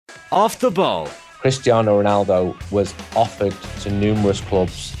Off the Ball. Cristiano Ronaldo was offered to numerous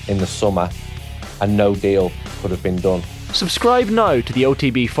clubs in the summer and no deal could have been done. Subscribe now to the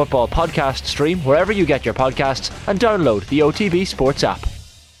OTB Football podcast stream wherever you get your podcasts and download the OTB Sports app.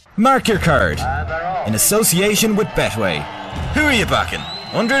 Mark your card. In association with Betway. Who are you backing?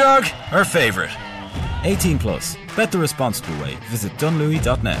 Underdog or favourite? 18 plus. Bet the responsible way. Visit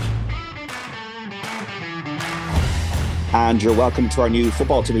dunlewy.net. And you're welcome to our new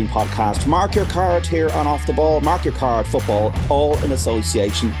Football Team podcast. Mark your card here on Off the Ball. Mark your card football, all in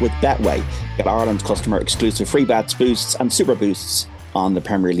association with Betway. Get Ireland's customer exclusive free bets, boosts and super boosts on the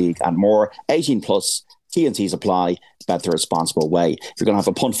Premier League and more. 18 plus. T&Cs apply. Bet the responsible way. If you're going to have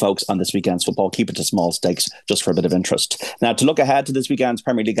a punt, folks, on this weekend's football, keep it to small stakes just for a bit of interest. Now, to look ahead to this weekend's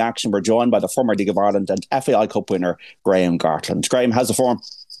Premier League action, we're joined by the former League of Ireland and FAI Cup winner, Graham Gartland. Graham, how's the form?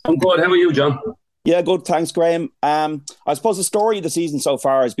 I'm good. How are you, John? Yeah, good. Thanks, Graham. I suppose the story of the season so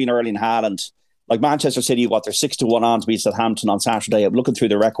far has been Erling Haaland. Like Manchester City, they're 6-1 on to beat Southampton on Saturday. I'm looking through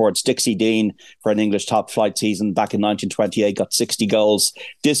the records. Dixie Dean, for an English top flight season back in 1928, got 60 goals.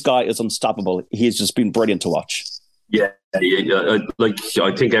 This guy is unstoppable. He's just been brilliant to watch. Yeah. Like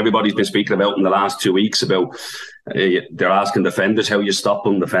I think everybody's been speaking about in the last 2 weeks about they're asking defenders how you stop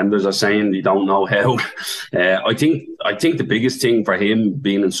them. Defenders are saying they don't know how. I think the biggest thing for him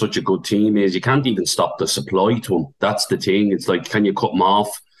being in such a good team is you can't even stop the supply to him. That's the thing. It's like, can you cut him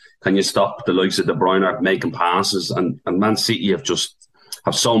off? Can you stop the likes of De Bruyne making passes? And Man City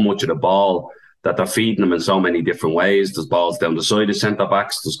have so much of the ball that they're feeding him in so many different ways. There's balls down the side of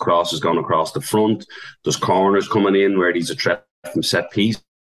centre-backs. There's crosses going across the front. There's corners coming in where he's a threat from set piece.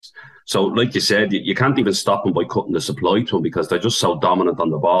 So, like you said, you can't even stop him by cutting the supply to him because they're just so dominant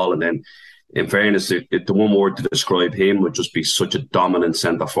on the ball. And then, in fairness, the one word to describe him would just be such a dominant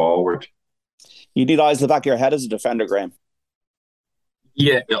centre-forward. You need eyes in the back of your head as a defender, Graham.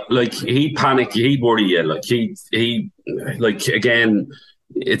 Yeah, like he'd panic, he'd worry you. Like again,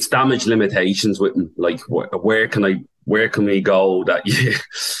 it's damage limitations with him. Like where can we go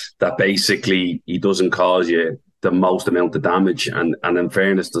that basically he doesn't cause you the most amount of damage? And in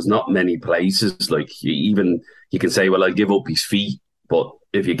fairness, there's not many places. Like you can say, well, I'll give up his feet, but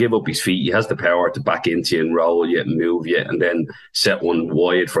if you give up his feet, he has the power to back into you and roll you and move you, and then set one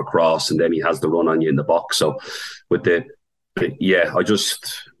wide for cross, and then he has the run on you in the box. So with I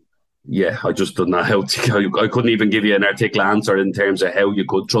just don't know how to. I couldn't even give you an articulate answer in terms of how you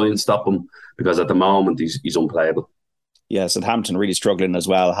could try and stop him because at the moment he's unplayable. Yeah, Southampton really struggling as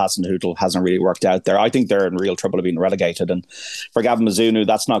well. Hasenhüttl hasn't really worked out there. I think they're in real trouble of being relegated. And for Gavin Mizuno,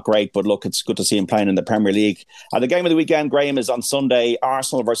 that's not great. But look, it's good to see him playing in the Premier League. The game of the weekend, Graham, is on Sunday.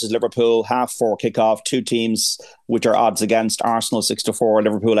 Arsenal versus Liverpool, 4:30 kickoff. Two teams which are odds against. Arsenal 6-4,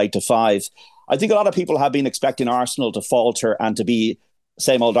 Liverpool 8-5. I think a lot of people have been expecting Arsenal to falter and to be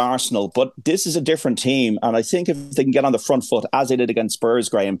same old Arsenal, but this is a different team. And I think if they can get on the front foot, as they did against Spurs,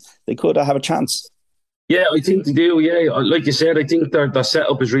 Graham, they could have a chance. Yeah, I think they do. Yeah, like you said, I think their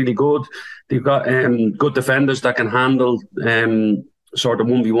setup is really good. They've got good defenders that can handle sort of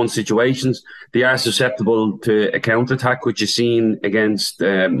 1v1 situations. They are susceptible to a counter-attack, which is seen against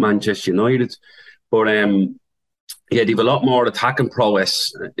Manchester United. But yeah, they have a lot more attacking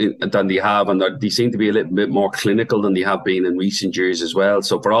prowess than they have, and they seem to be a little bit more clinical than they have been in recent years as well.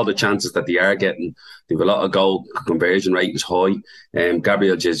 So for all the chances that they are getting, they have a lot of goal conversion rate is high.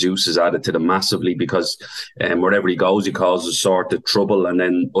 Gabriel Jesus has added to them massively because wherever he goes, he causes sort of trouble, and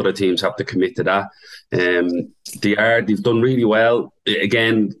then other teams have to commit to that. They've done really well.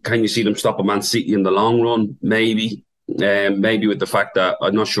 Again, can you see them stop a Man City in the long run? Maybe with the fact that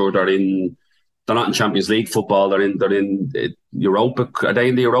I'm not sure they're not in Champions League football. They're in Europa. Are they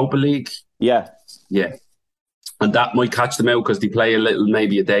in the Europa League? Yeah. And that might catch them out because they play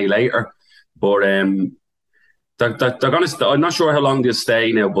maybe a day later. But they're going to. I'm not sure how long they'll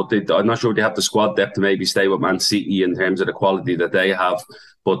stay now. But I'm not sure they have the squad depth to maybe stay with Man City in terms of the quality that they have.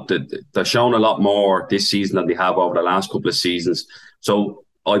 But they're showing a lot more this season than they have over the last couple of seasons. So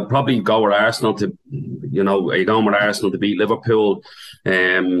I'd probably go with Arsenal to beat Liverpool.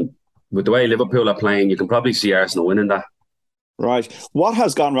 With the way Liverpool are playing, you can probably see Arsenal winning that. Right. What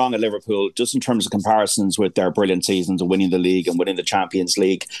has gone wrong at Liverpool, just in terms of comparisons with their brilliant seasons of winning the league and winning the Champions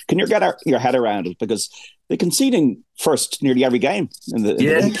League? Can you get your head around it? Because they're conceding first nearly every game in the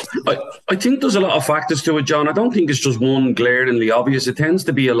league. I think there's a lot of factors to it, John. I don't think it's just one glaringly obvious. It tends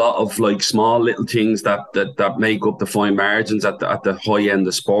to be a lot of like small little things that make up the fine margins at the high end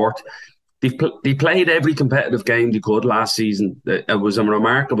of sport. They played every competitive game they could last season. It was a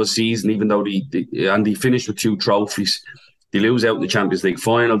remarkable season, even though they finished with 2 trophies. They lose out in the Champions League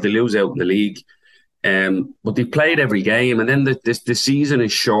final. They lose out in the league. But they've played every game, and then the season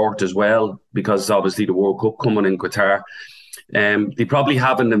is short as well because obviously the World Cup coming in Qatar. They probably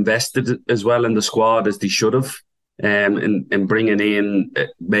haven't invested as well in the squad as they should have. In bringing in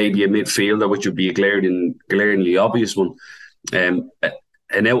maybe a midfielder, which would be a glaringly obvious one.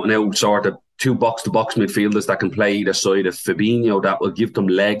 An out-and-out sort of two box-to-box midfielders that can play either side of Fabinho, that will give them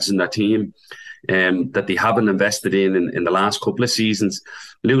legs in their team. That they haven't invested in the last couple of seasons.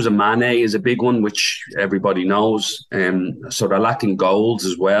 Losing Mane is a big one, which everybody knows. So they're lacking goals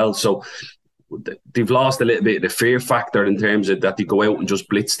as well. So they've lost a little bit of the fear factor in terms of that they go out and just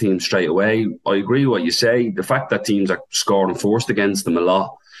blitz teams straight away. I agree with what you say. The fact that teams are scoring first against them a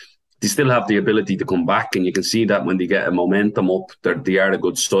lot, they still have the ability to come back, and you can see that when they get a momentum up, they are a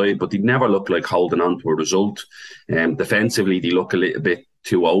good side, but they never look like holding on to a result. Defensively, they look a little bit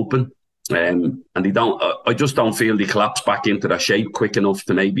too open. And they don't. I just don't feel they collapse back into their shape quick enough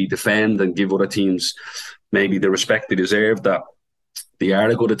to maybe defend and give other teams maybe the respect they deserve. That they are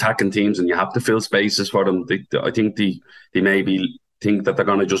a good attacking teams, and you have to fill spaces for them. I think they maybe think that they're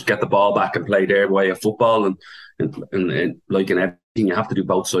going to just get the ball back and play their way of football, and like in everything, you have to do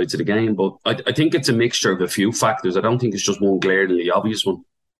both sides of the game. But I think it's a mixture of a few factors. I don't think it's just one glaringly obvious one.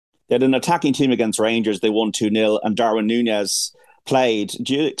 They had an attacking team against Rangers. They won 2-0, and Darwin Núñez played.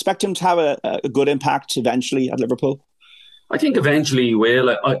 Do you expect him to have a good impact eventually at Liverpool? I think eventually he will.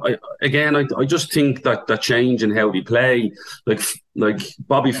 I just think that the change in how they play, like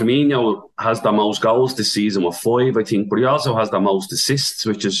Bobby Firmino has the most goals this season with 5, I think, but he also has the most assists,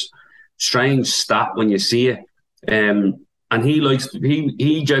 which is strange stat when you see it. And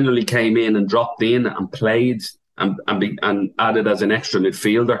he generally came in and dropped in and played and added as an extra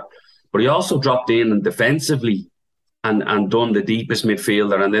midfielder, but he also dropped in and defensively and done the deepest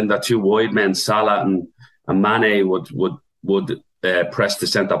midfielder, and then the two wide men, Salah and Mane, would press the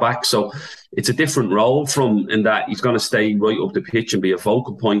centre back. So it's a different role from in that he's going to stay right up the pitch and be a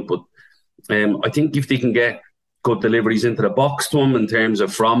focal point. But I think if they can get good deliveries into the box to him in terms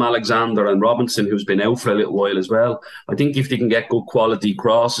of from Alexander and Robinson, who's been out for a little while as well, I think if they can get good quality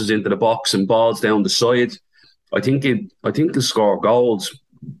crosses into the box and balls down the side, I think he'll score goals.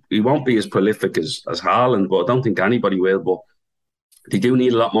 He won't be as prolific as Haaland, but I don't think anybody will. But they do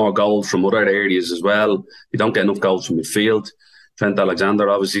need a lot more goals from other areas as well. They don't get enough goals from midfield. Trent Alexander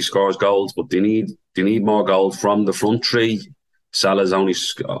obviously scores goals, but they need more goals from the front three. Salah's I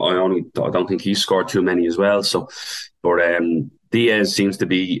don't think he's scored too many as well. So, but Diaz seems to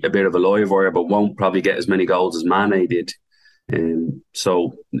be a bit of a live wire, but won't probably get as many goals as Mane did.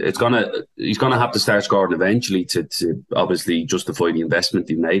 So he's gonna have to start scoring eventually to obviously justify the investment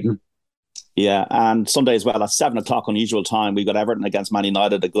he made in him. Yeah, and Sunday as well at 7:00 unusual time, we've got Everton against Man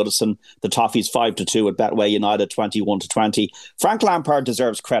United at Goodison. The Toffees 5-2 at Betway. United 21-20. Frank Lampard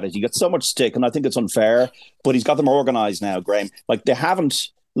deserves credit. He gets so much stick, and I think it's unfair, but he's got them organised now, Graham. Like, they haven't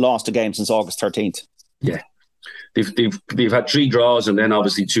lost a game since August 13th. Yeah, they've had 3 draws and then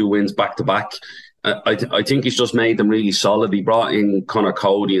obviously 2 wins back to back. I think he's just made them really solid. He brought in Connor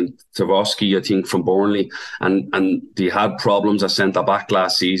Cody and Tarkowski, I think, from Burnley, and they had problems at centre back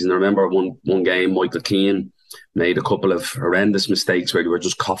last season. I remember one game, Michael Keane made a couple of horrendous mistakes where they were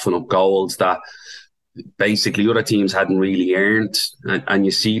just coughing up goals that basically other teams hadn't really earned, and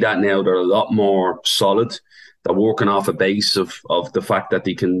you see that now they're a lot more solid. They're working off a base of the fact that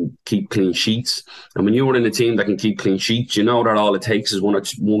they can keep clean sheets. And when you're in a team that can keep clean sheets, you know that all it takes is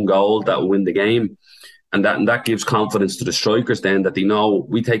one goal that will win the game. And that gives confidence to the strikers then that they know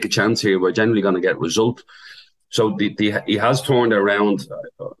we take a chance here, we're generally going to get a result. So he has turned it around.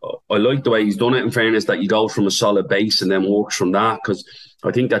 I like the way he's done it, in fairness, that you go from a solid base and then works from that. Because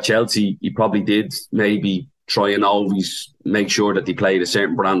I think at Chelsea, he probably did maybe try and always make sure that they played a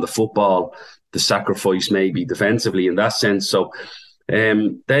certain brand of football, the sacrifice maybe defensively in that sense. So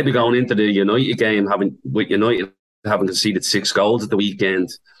they'll be going into the United game having conceded 6 goals at the weekend,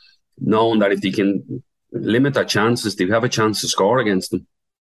 knowing that if they can limit their chances, they have a chance to score against them.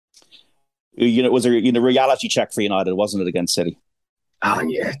 It was a reality check for United, wasn't it, against City?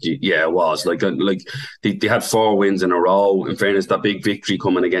 Yeah, it was. Like they had 4 wins in a row. In fairness, that big victory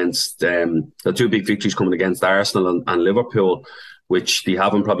coming against the 2 big victories coming against Arsenal and Liverpool, which they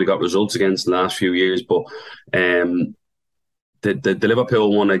haven't probably got results against in the last few years. But the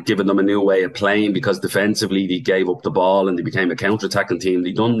Liverpool one had given them a new way of playing, because defensively they gave up the ball and they became a counter-attacking team.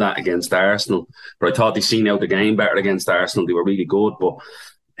 They done that against Arsenal, but I thought they seen out the game better against Arsenal. They were really good, but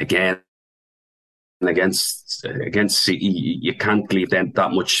again, against City, you can't leave them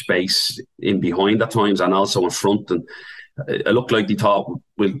that much space in behind at times and also in front. And it looked like they thought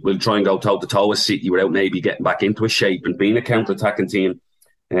we'll try and go toe to toe with City without maybe getting back into a shape and being a counter-attacking team.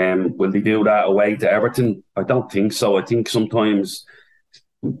 Will they do that away to Everton? I don't think so. I think sometimes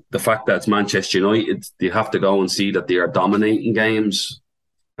the fact that it's Manchester United, they have to go and see that they are dominating games,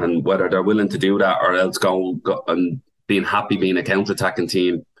 and whether they're willing to do that or else go and being happy being a counter-attacking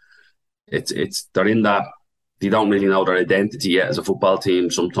team. They're in that. They don't really know their identity yet as a football team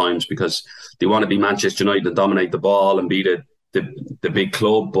sometimes, because they want to be Manchester United and dominate the ball and be the big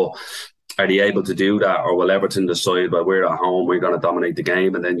club, but are they able to do that, or will Everton decide, well, we're at home, we're going to dominate the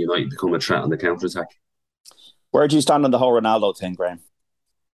game, and then United become a threat on the counter-attack? Where do you stand on the whole Ronaldo thing, Graham?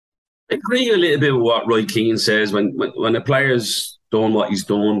 I agree a little bit with what Roy Keane says. When a player's done what he's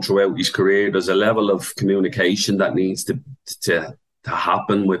done throughout his career, there's a level of communication that needs to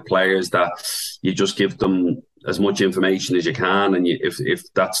happen with players, that you just give them as much information as you can, and if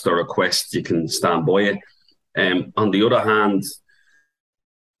that's the request, you can stand by it. On the other hand,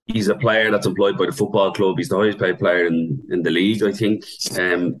 he's a player that's employed by the football club. He's the highest paid player in the league, I think.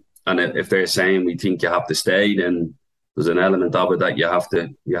 And if they're saying we think you have to stay, then there's an element of it that you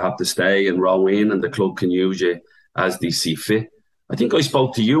have to stay and row in, and the club can use you as they see fit. I think I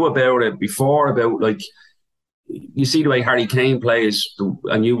spoke to you about it before, about like, you see the way Harry Kane plays,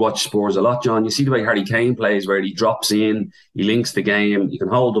 and you watch Spurs a lot, John. You see the way Harry Kane plays, where he drops in, he links the game, he can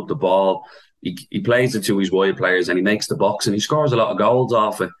hold up the ball, he plays it to his wide players, and he makes the box, and he scores a lot of goals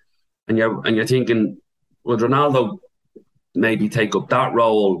off it. And you're thinking, would Ronaldo maybe take up that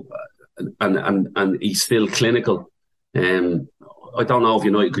role, and he's still clinical? I don't know if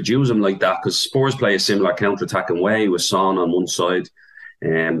United could use him like that, because Spurs play a similar counter-attacking way with Son on one side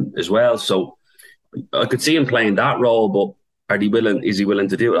as well. So I could see him playing that role, but is he willing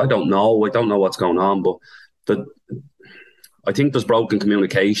to do it? I don't know. I don't know what's going on, but I think there's broken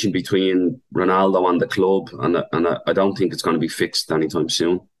communication between Ronaldo and the club, and I don't think it's going to be fixed anytime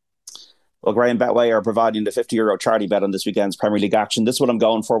soon. Well, Graham, Betway are providing the €50 charity bet on this weekend's Premier League action. This is what I'm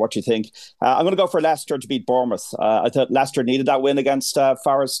going for. What do you think? I'm going to go for Leicester to beat Bournemouth. I thought Leicester needed that win against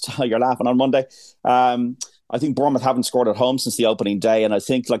Forest. You're laughing on Monday. I think Bournemouth haven't scored at home since the opening day, and I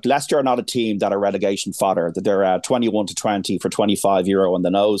think Leicester are not a team that are relegation fodder. That they're 21-20 for €25 on the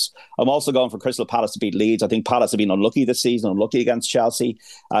nose. I'm also going for Crystal Palace to beat Leeds. I think Palace have been unlucky this season, unlucky against Chelsea,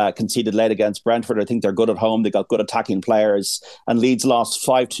 conceded late against Brentford. I think they're good at home. They got good attacking players, and Leeds lost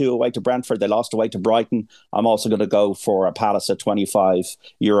 5-2 away to Brentford. They lost away to Brighton. I'm also going to go for Palace at €25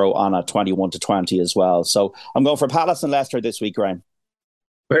 on a 21-20 as well. So I'm going for Palace and Leicester this week, Graham.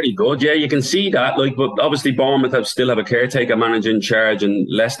 Very good. Yeah, you can see that. But obviously Bournemouth still have a caretaker manager in charge, and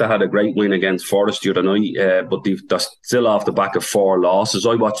Leicester had a great win against Forest the other night, but they're still off the back of 4 losses.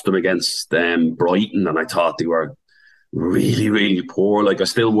 I watched them against Brighton, and I thought they were really, really poor. I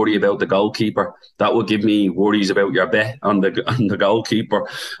still worry about the goalkeeper. That would give me worries about your bet on the goalkeeper.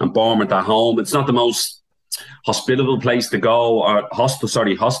 And Bournemouth at home, it's not the most hospitable place to go, or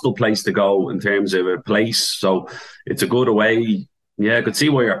hostile place to go in terms of a place. So it's a good away. Yeah, I could see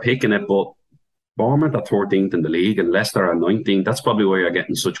why you're picking it, but Bournemouth are 13th in the league and Leicester are 19th. That's probably why you're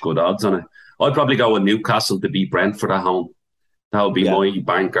getting such good odds on it. I'd probably go with Newcastle to beat Brentford at home. That would be my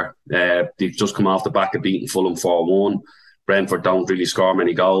banker. They've just come off the back of beating Fulham 4-1. Brentford don't really score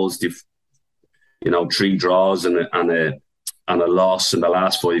many goals. They've 3 draws and a loss in the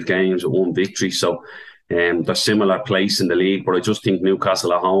last 5 games with 1 victory. So they're similar place in the league, but I just think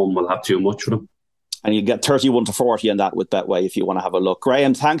Newcastle at home will have too much for them. And you get 31-40 on that with Betway if you want to have a look.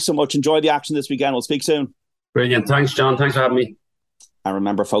 Graham, thanks so much. Enjoy the action this weekend. We'll speak soon. Brilliant. Thanks, John. Thanks for having me. And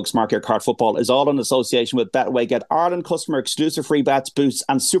remember, folks, Mark Your Card Football is all in association with Betway. Get Ireland customer exclusive free bets, boosts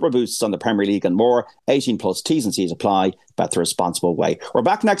and super boosts on the Premier League and more. 18 plus T's and C's apply. Bet the responsible way. We're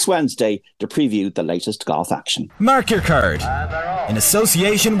back next Wednesday to preview the latest golf action. Mark Your Card in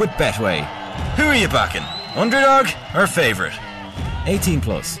association with Betway. Who are you backing? Underdog or favourite? 18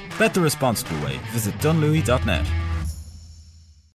 plus. Bet the responsible way. Visit dunlewy.net.